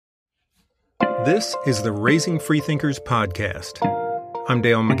This is the Raising Freethinkers podcast. I'm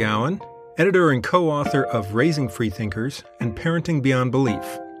Dale McGowan, editor and co-author of Raising Freethinkers and Parenting Beyond Belief,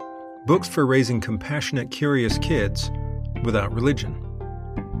 books for raising compassionate, curious kids without religion.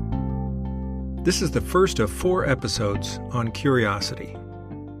 This is the first of 4 episodes on curiosity.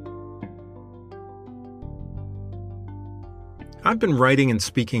 I've been writing and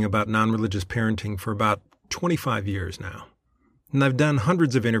speaking about non-religious parenting for about 25 years now, and I've done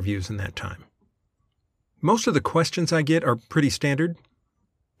hundreds of interviews in that time. Most of the questions I get are pretty standard.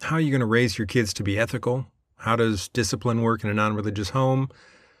 How are you going to raise your kids to be ethical? How does discipline work in a non-religious home?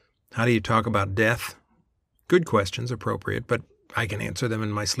 How do you talk about death? Good questions, appropriate, but I can answer them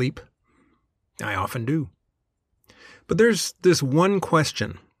in my sleep. I often do. But there's this one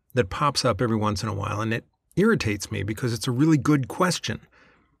question that pops up every once in a while, and it irritates me because it's a really good question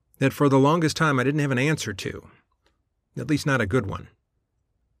that for the longest time I didn't have an answer to, at least not a good one.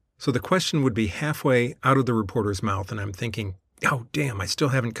 So the question would be halfway out of the reporter's mouth, and I'm thinking, oh, damn, I still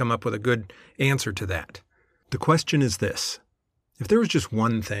haven't come up with a good answer to that. The question is this: if there was just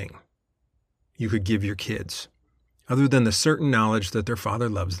one thing you could give your kids, other than the certain knowledge that their father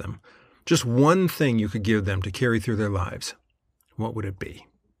loves them, just one thing you could give them to carry through their lives, what would it be?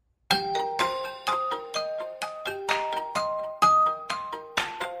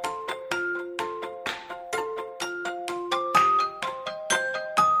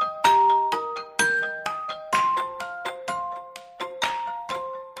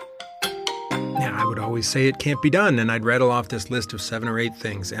 I would always say it can't be done, and I'd rattle off this list of 7 or 8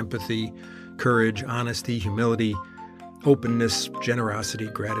 things: empathy, courage, honesty, humility, openness, generosity,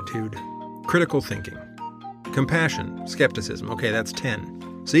 gratitude, critical thinking, compassion, skepticism. Okay, that's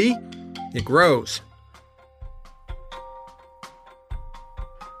 10. See? It grows.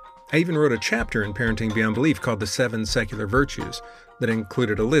 I even wrote a chapter in Parenting Beyond Belief called The 7 Secular Virtues that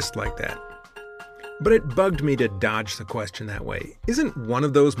included a list like that. But it bugged me to dodge the question that way. Isn't one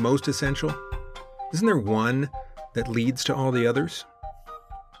of those most essential? Isn't there one that leads to all the others?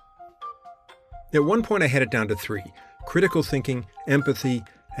 At one point I had it down to 3: critical thinking, empathy,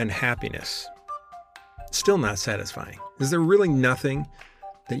 and happiness. Still not satisfying. Is there really nothing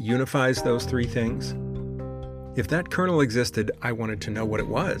that unifies those 3 things? If that kernel existed, I wanted to know what it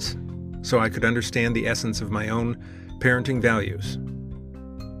was, so I could understand the essence of my own parenting values.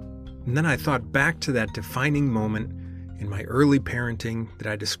 And then I thought back to that defining moment in my early parenting that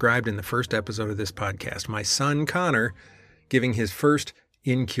I described in the first episode of this podcast, my son Connor giving his first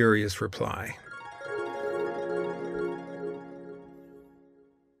incurious reply.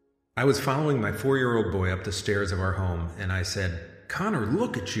 I was following my 4-year-old boy up the stairs of our home, and I said, "Connor,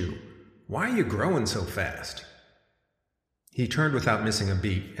 look at you. Why are you growing so fast?" He turned without missing a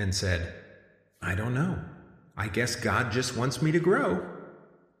beat and said, "I don't know. I guess God just wants me to grow."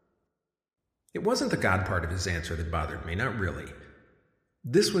 It wasn't the God part of his answer that bothered me, not really.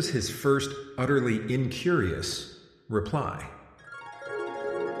 This was his first utterly incurious reply.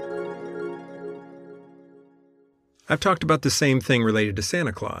 I've talked about the same thing related to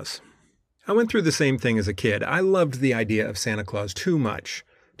Santa Claus. I went through the same thing as a kid. I loved the idea of Santa Claus too much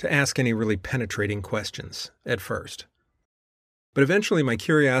to ask any really penetrating questions at first. But eventually my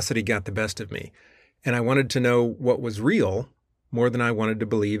curiosity got the best of me, and I wanted to know what was real more than I wanted to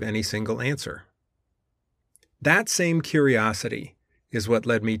believe any single answer. That same curiosity is what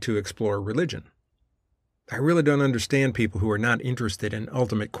led me to explore religion. I really don't understand people who are not interested in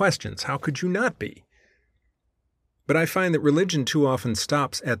ultimate questions. How could you not be? But I find that religion too often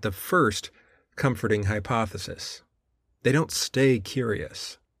stops at the first comforting hypothesis. They don't stay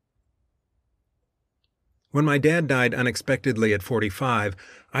curious. When my dad died unexpectedly at 45,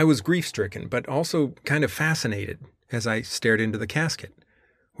 I was grief-stricken, but also kind of fascinated as I stared into the casket.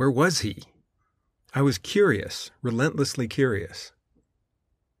 Where was he? I was curious, relentlessly curious.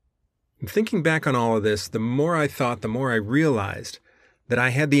 And thinking back on all of this, the more I thought, the more I realized that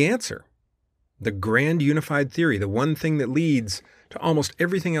I had the answer. The grand unified theory, the one thing that leads to almost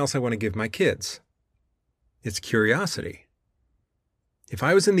everything else I want to give my kids. It's curiosity. If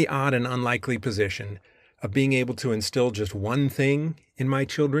I was in the odd and unlikely position of being able to instill just one thing in my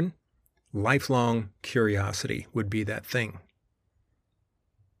children, lifelong curiosity would be that thing.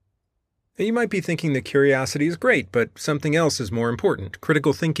 Now, you might be thinking that curiosity is great, but something else is more important.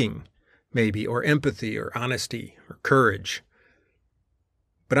 Critical thinking, maybe, or empathy, or honesty, or courage.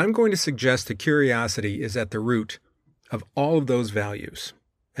 But I'm going to suggest that curiosity is at the root of all of those values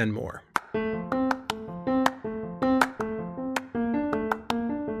and more.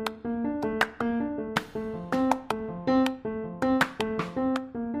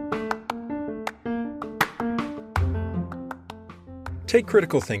 Take Take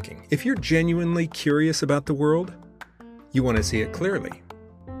critical thinking. If you're genuinely curious about the world, you want to see it clearly.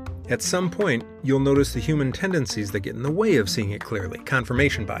 At some point, you'll notice the human tendencies that get in the way of seeing it clearly.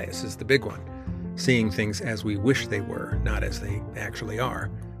 Confirmation bias is the big one. Seeing things as we wish they were, not as they actually are.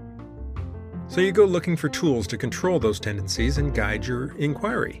 So you go looking for tools to control those tendencies and guide your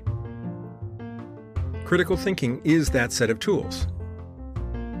inquiry. Critical thinking is that set of tools.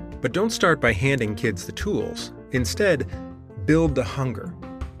 But don't start by handing kids the tools. Instead, build the hunger,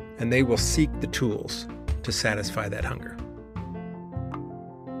 and they will seek the tools to satisfy that hunger.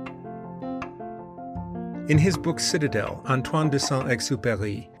 In his book Citadel, Antoine de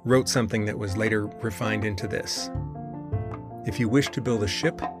Saint-Exupéry wrote something that was later refined into this. If you wish to build a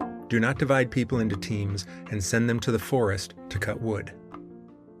ship, do not divide people into teams and send them to the forest to cut wood.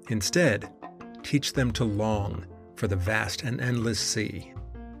 Instead, teach them to long for the vast and endless sea.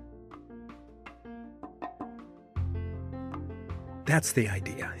 That's the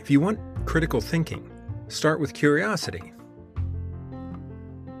idea. If you want critical thinking, start with curiosity.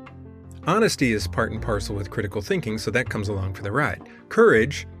 Honesty is part and parcel with critical thinking, so that comes along for the ride.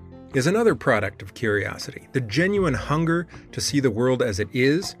 Courage is another product of curiosity. The genuine hunger to see the world as it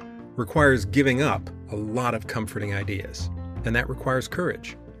is requires giving up a lot of comforting ideas, and that requires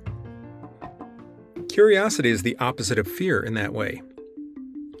courage. Curiosity is the opposite of fear in that way.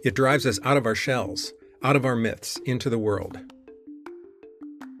 It drives us out of our shells, out of our myths, into the world.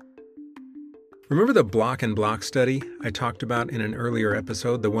 Remember the block and block study I talked about in an earlier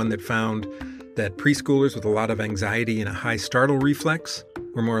episode, the one that found that preschoolers with a lot of anxiety and a high startle reflex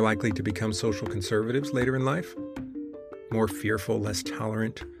were more likely to become social conservatives later in life? More fearful, less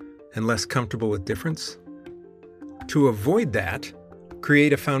tolerant, and less comfortable with difference? To avoid that,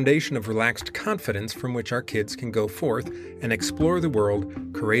 create a foundation of relaxed confidence from which our kids can go forth and explore the world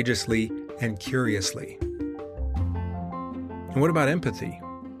courageously and curiously. And what about empathy?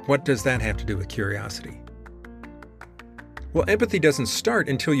 What does that have to do with curiosity? Well, empathy doesn't start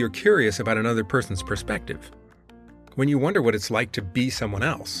until you're curious about another person's perspective. When you wonder what it's like to be someone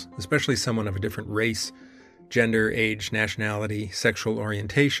else, especially someone of a different race, gender, age, nationality, sexual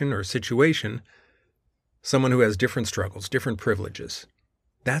orientation, or situation, someone who has different struggles, different privileges,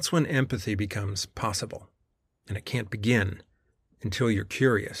 that's when empathy becomes possible. And it can't begin until you're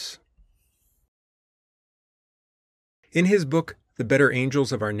curious. In his book, The Better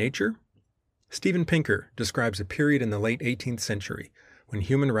Angels of Our Nature, Steven Pinker describes a period in the late 18th century when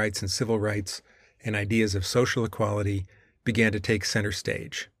human rights and civil rights and ideas of social equality began to take center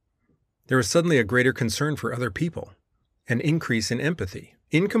stage. There was suddenly a greater concern for other people, an increase in empathy.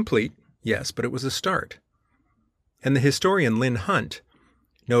 Incomplete, yes, but it was a start. And the historian Lynn Hunt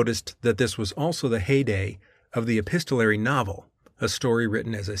noticed that this was also the heyday of the epistolary novel, a story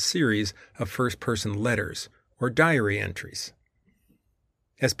written as a series of first-person letters or diary entries.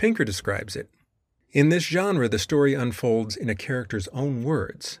 As Pinker describes it, in this genre, the story unfolds in a character's own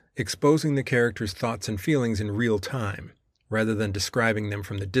words, exposing the character's thoughts and feelings in real time, rather than describing them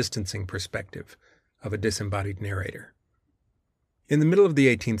from the distancing perspective of a disembodied narrator. In the middle of the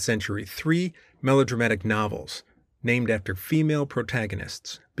 18th century, 3 melodramatic novels named after female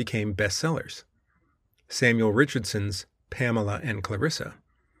protagonists became bestsellers: Samuel Richardson's Pamela and Clarissa,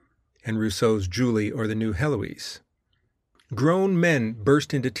 and Rousseau's Julie or the New Heloise. Grown men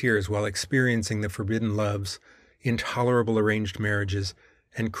burst into tears while experiencing the forbidden loves, intolerable arranged marriages,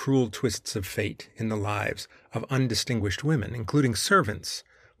 and cruel twists of fate in the lives of undistinguished women, including servants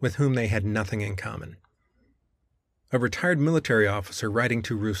with whom they had nothing in common. A retired military officer writing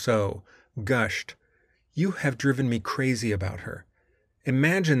to Rousseau gushed, "You have driven me crazy about her.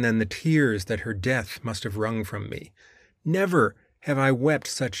 Imagine then the tears that her death must have wrung from me. Never have I wept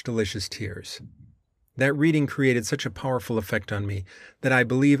such delicious tears. That reading created such a powerful effect on me that I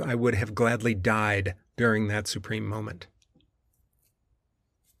believe I would have gladly died during that supreme moment."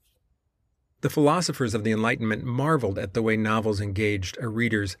 The philosophers of the Enlightenment marveled at the way novels engaged a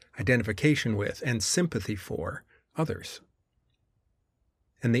reader's identification with and sympathy for others.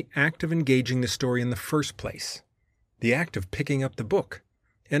 And the act of engaging the story in the first place, the act of picking up the book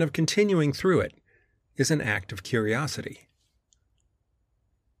and of continuing through it, is an act of curiosity.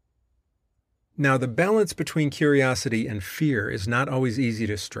 Now, the balance between curiosity and fear is not always easy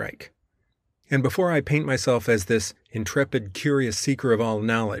to strike. And before I paint myself as this intrepid, curious seeker of all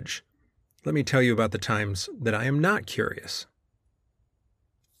knowledge, let me tell you about the times that I am not curious.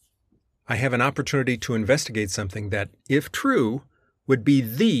 I have an opportunity to investigate something that, if true, would be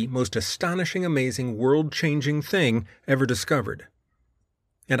the most astonishing, amazing, world-changing thing ever discovered.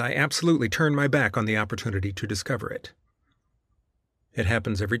 And I absolutely turn my back on the opportunity to discover it. It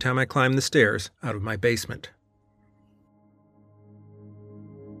happens every time I climb the stairs out of my basement.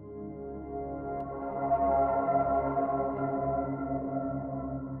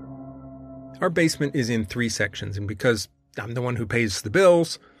 Our basement is in 3 sections, and because I'm the one who pays the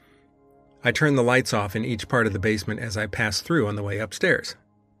bills, I turn the lights off in each part of the basement as I pass through on the way upstairs.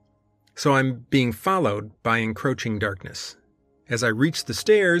 So I'm being followed by encroaching darkness. As I reach the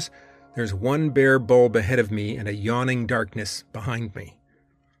stairs, there's one bare bulb ahead of me and a yawning darkness behind me.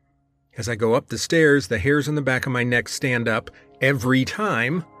 As I go up the stairs, the hairs on the back of my neck stand up every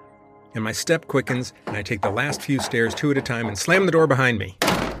time, and my step quickens, and I take the last few stairs 2 at a time and slam the door behind me.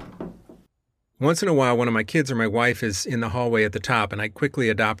 Once in a while, one of my kids or my wife is in the hallway at the top, and I quickly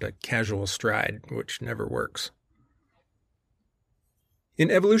adopt a casual stride, which never works. In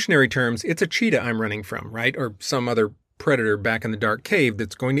evolutionary terms, it's a cheetah I'm running from, right? Or some other predator back in the dark cave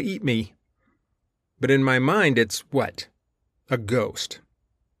that's going to eat me. But in my mind, it's what? A ghost.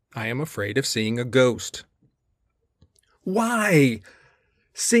 I am afraid of seeing a ghost. Why?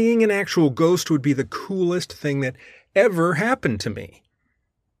 Seeing an actual ghost would be the coolest thing that ever happened to me.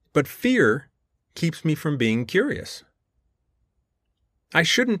 But fear keeps me from being curious. I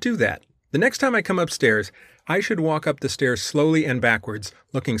shouldn't do that. The next time I come upstairs, I should walk up the stairs slowly and backwards,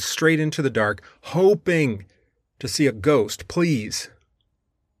 looking straight into the dark, hoping to see a ghost, please.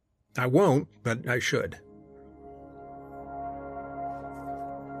 I won't, but I should.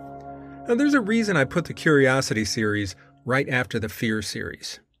 Now, there's a reason I put the Curiosity series right after the Fear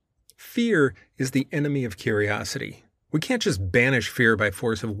series. Fear is the enemy of curiosity. We can't just banish fear by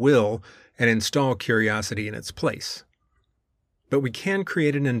force of will and install curiosity in its place. But we can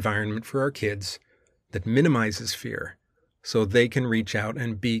create an environment for our kids that minimizes fear so they can reach out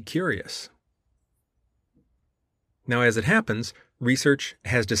and be curious. Now, as it happens, research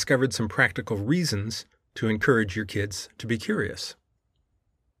has discovered some practical reasons to encourage your kids to be curious.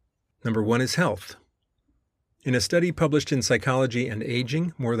 Number 1 is health. In a study published in Psychology and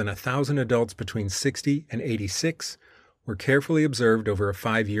Aging, more than 1,000 adults between 60 and 86 were carefully observed over a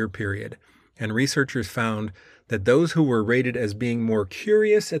 5-year period, and researchers found that those who were rated as being more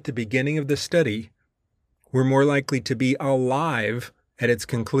curious at the beginning of the study were more likely to be alive at its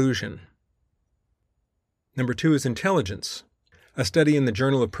conclusion. Number 2 is intelligence. A study in the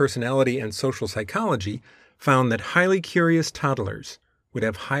Journal of Personality and Social Psychology found that highly curious toddlers would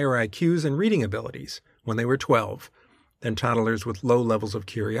have higher IQs and reading abilities when they were 12 than toddlers with low levels of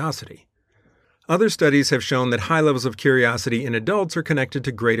curiosity. Other studies have shown that high levels of curiosity in adults are connected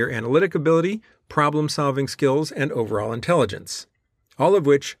to greater analytic ability, problem-solving skills, and overall intelligence, all of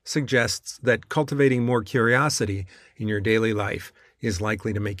which suggests that cultivating more curiosity in your daily life is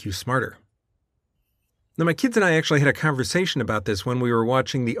likely to make you smarter. Now, my kids and I actually had a conversation about this when we were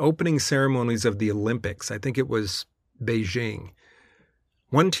watching the opening ceremonies of the Olympics. I think it was Beijing.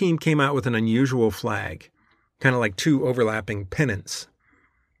 One team came out with an unusual flag, kind of like 2 overlapping pennants.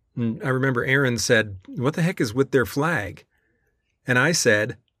 And I remember Aaron said, "What the heck is with their flag?" And I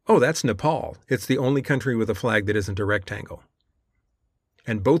said, "Oh, that's Nepal. It's the only country with a flag that isn't a rectangle."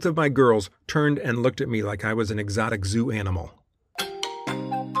 And both of my girls turned and looked at me like I was an exotic zoo animal.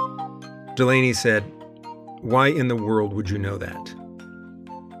 Delaney said, "Why in the world would you know that?"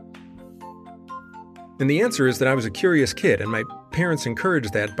 And the answer is that I was a curious kid, and my parents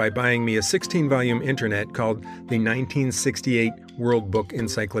encouraged that by buying me a 16-volume internet called the 1968 World Book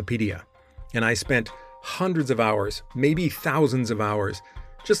Encyclopedia. And I spent hundreds of hours, maybe thousands of hours,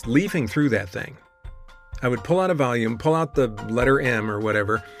 just leafing through that thing. I would pull out a volume, pull out the letter M or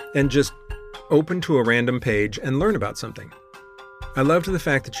whatever, and just open to a random page and learn about something. I loved the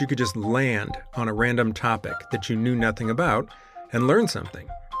fact that you could just land on a random topic that you knew nothing about and learn something.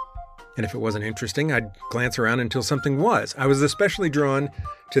 And if it wasn't interesting, I'd glance around until something was. I was especially drawn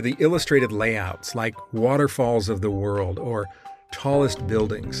to the illustrated layouts like Waterfalls of the World or Tallest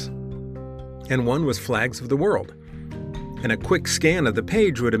Buildings. And one was Flags of the World. And a quick scan of the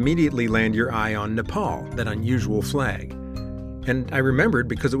page would immediately land your eye on Nepal, that unusual flag. And I remembered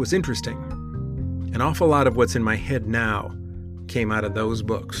because it was interesting. An awful lot of what's in my head now came out of those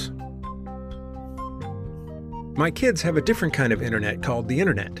books. My kids have a different kind of internet called the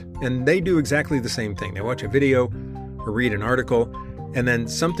internet, and they do exactly the same thing. They watch a video or read an article, and then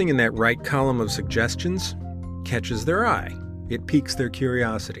something in that right column of suggestions catches their eye. It piques their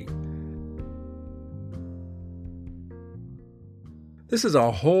curiosity. This is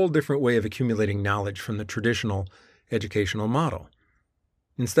a whole different way of accumulating knowledge from the traditional educational model.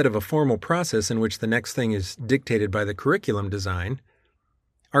 Instead of a formal process in which the next thing is dictated by the curriculum design,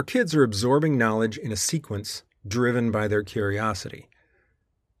 our kids are absorbing knowledge in a sequence driven by their curiosity.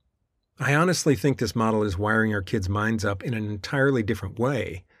 I honestly think this model is wiring our kids' minds up in an entirely different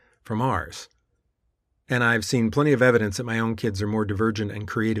way from ours. And I've seen plenty of evidence that my own kids are more divergent and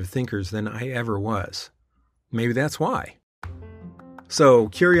creative thinkers than I ever was. Maybe that's why. So,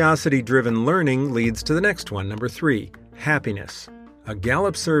 curiosity-driven learning leads to the next one, number 3, happiness. A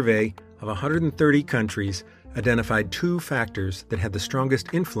Gallup survey of 130 countries identified 2 factors that had the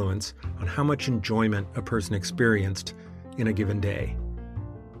strongest influence on how much enjoyment a person experienced in a given day.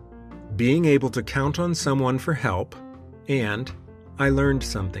 Being able to count on someone for help, and I learned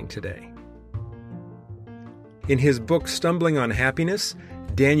something today. In his book Stumbling on Happiness,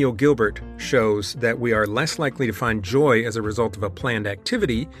 Daniel Gilbert shows that we are less likely to find joy as a result of a planned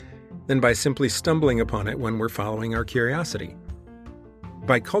activity than by simply stumbling upon it when we're following our curiosity.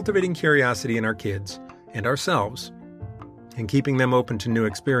 By cultivating curiosity in our kids and ourselves, and keeping them open to new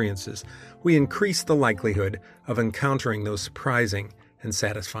experiences, we increase the likelihood of encountering those surprising and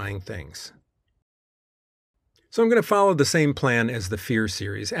satisfying things. So I'm going to follow the same plan as the Fear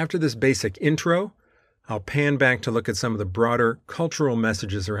series. After this basic intro, I'll pan back to look at some of the broader cultural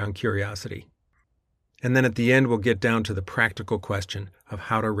messages around curiosity. And then at the end, we'll get down to the practical question of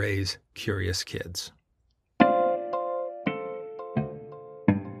how to raise curious kids.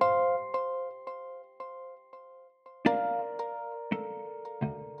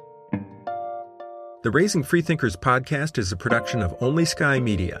 The Raising Freethinkers podcast is a production of Only Sky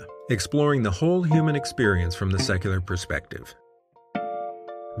Media, exploring the whole human experience from the secular perspective.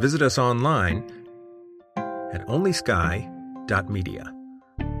 Visit us online at onlysky.media.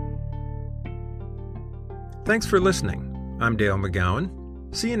 Thanks for listening. I'm Dale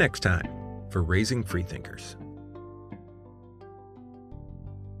McGowan. See you next time for Raising Freethinkers.